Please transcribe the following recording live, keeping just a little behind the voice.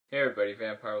Hey everybody,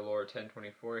 Vampire Lore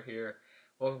 1024 here.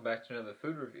 Welcome back to another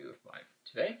food review of mine.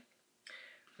 Today,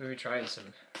 we're going to be trying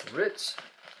some Ritz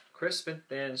Crisp and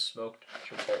Thin Smoked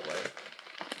Chipotle.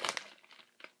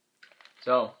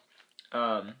 So,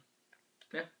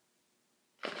 yeah.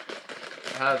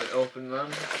 I haven't opened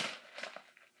them.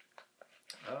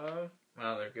 Wow,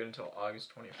 they're good until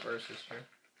August 21st this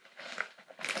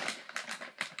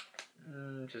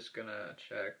year. Just gonna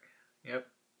check. Yep,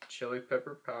 chili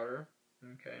pepper powder.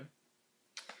 Okay.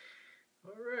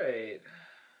 Alright.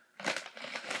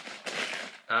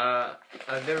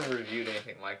 I've never reviewed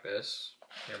anything like this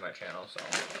here on my channel, so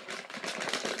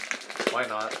why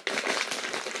not?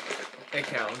 It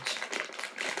counts.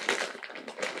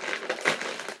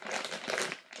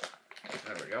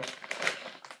 There we go.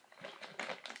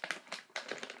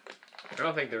 I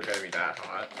don't think they're gonna be that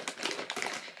hot.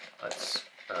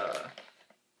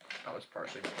 I was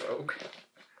partially broke.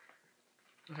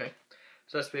 Okay.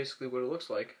 So that's basically what it looks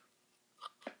like.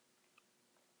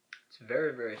 It's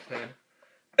very, very thin.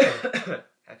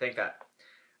 I think that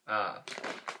the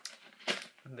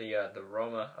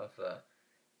aroma of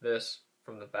this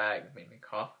from the bag made me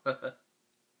cough.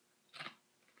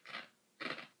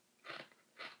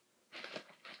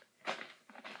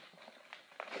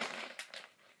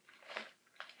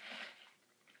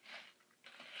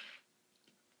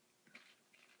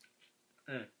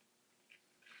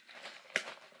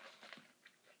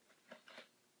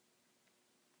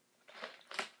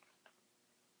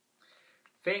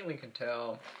 Faintly can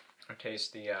tell or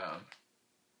taste the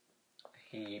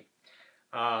heat.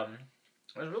 It was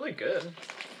really good.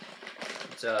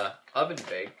 It's oven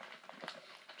baked,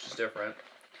 which is different,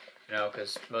 you know,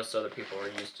 because most other people are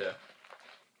used to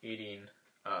eating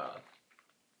other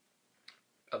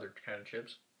kind of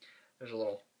chips. There's a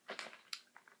little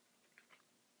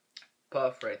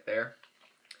puff right there.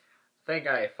 I think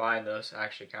I find this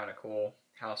actually kind of cool,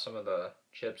 how some of the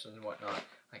chips and whatnot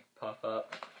like puff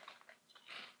up.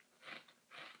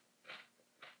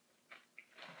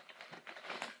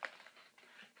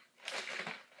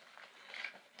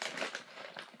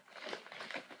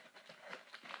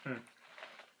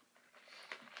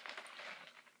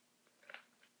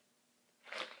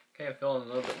 Okay, I'm feeling a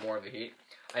little bit more of the heat.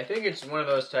 I think it's one of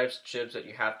those types of chips that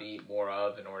you have to eat more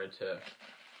of in order to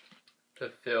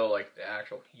feel like the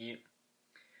actual heat.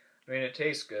 I mean, it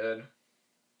tastes good.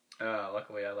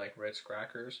 Luckily, I like Ritz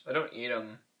crackers. I don't eat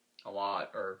them a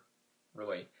lot or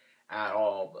really at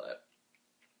all, but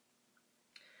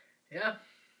yeah.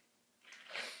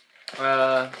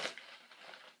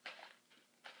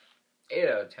 8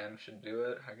 out of 10 should do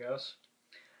it, I guess.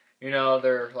 You know,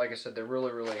 they're, like I said, they're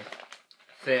really, really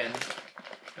thin.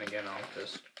 And again, I'll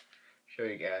just show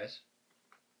you guys.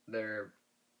 They're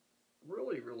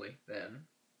really, really thin.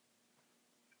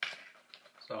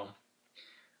 So,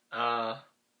 I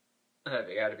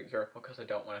gotta be careful because I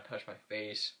don't want to touch my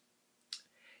face.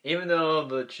 Even though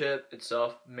the chip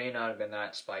itself may not have been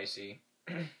that spicy,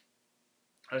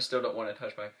 I still don't want to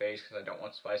touch my face because I don't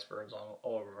want spice burns all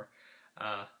over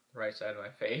the right side of my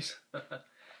face. So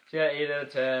yeah, 8 out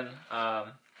of 10.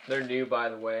 They're new, by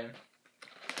the way,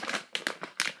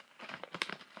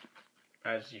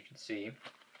 as you can see.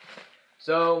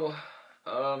 So,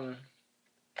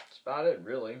 that's about it,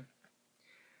 really.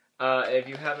 If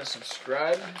you haven't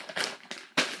subscribed,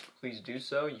 please do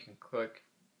so. You can click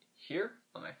here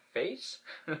on my face.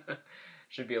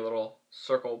 Should be a little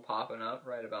circle popping up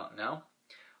right about now.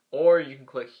 Or you can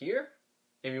click here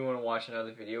if you want to watch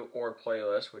another video or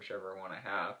playlist, whichever one I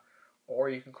have. Or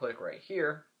you can click right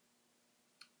here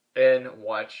and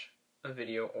watch a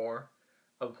video or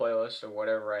a playlist or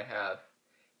whatever I have.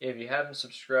 If you haven't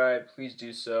subscribed, please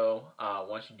do so.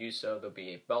 Once you do so, there'll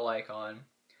be a bell icon.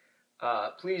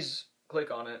 Please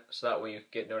click on it so that way you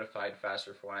get notified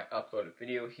faster for when I upload a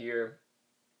video here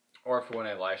or for when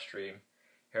I live stream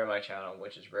here on my channel,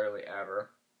 which is rarely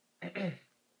ever.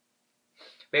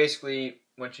 Basically,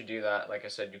 once you do that, like I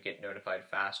said, you get notified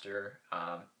faster.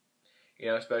 You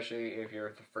know, especially if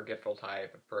you're the forgetful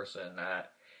type of person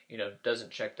that, you know, doesn't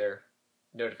check their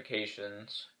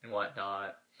notifications and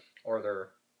whatnot, or their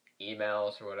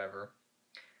emails or whatever.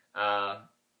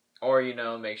 Or, you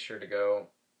know, make sure to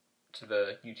go to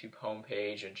the YouTube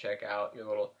homepage and check out your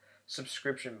little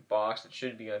subscription box that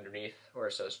should be underneath where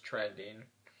it says trending.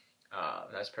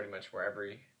 That's pretty much where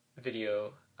every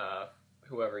video,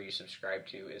 whoever you subscribe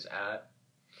to, is at.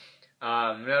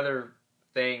 Another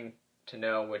thing to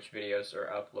know which videos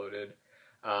are uploaded.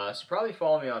 So probably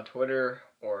follow me on Twitter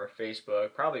or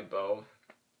Facebook, probably both.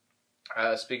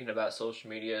 Speaking about social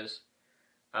medias,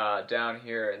 down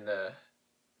here in the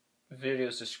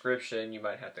video's description, you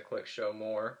might have to click show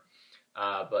more.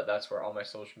 But that's where all my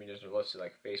social medias are listed,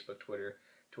 like Facebook, Twitter,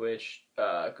 Twitch,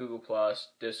 Google Plus,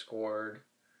 Discord.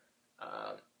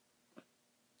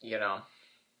 You know.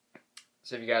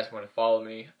 So if you guys want to follow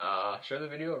me, share the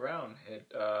video around.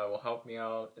 It will help me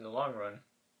out in the long run.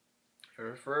 Or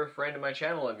refer a friend to my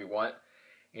channel if you want,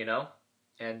 you know.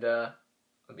 And I'll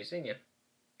be seeing you.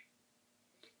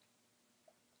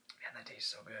 Man, that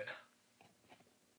tastes so good.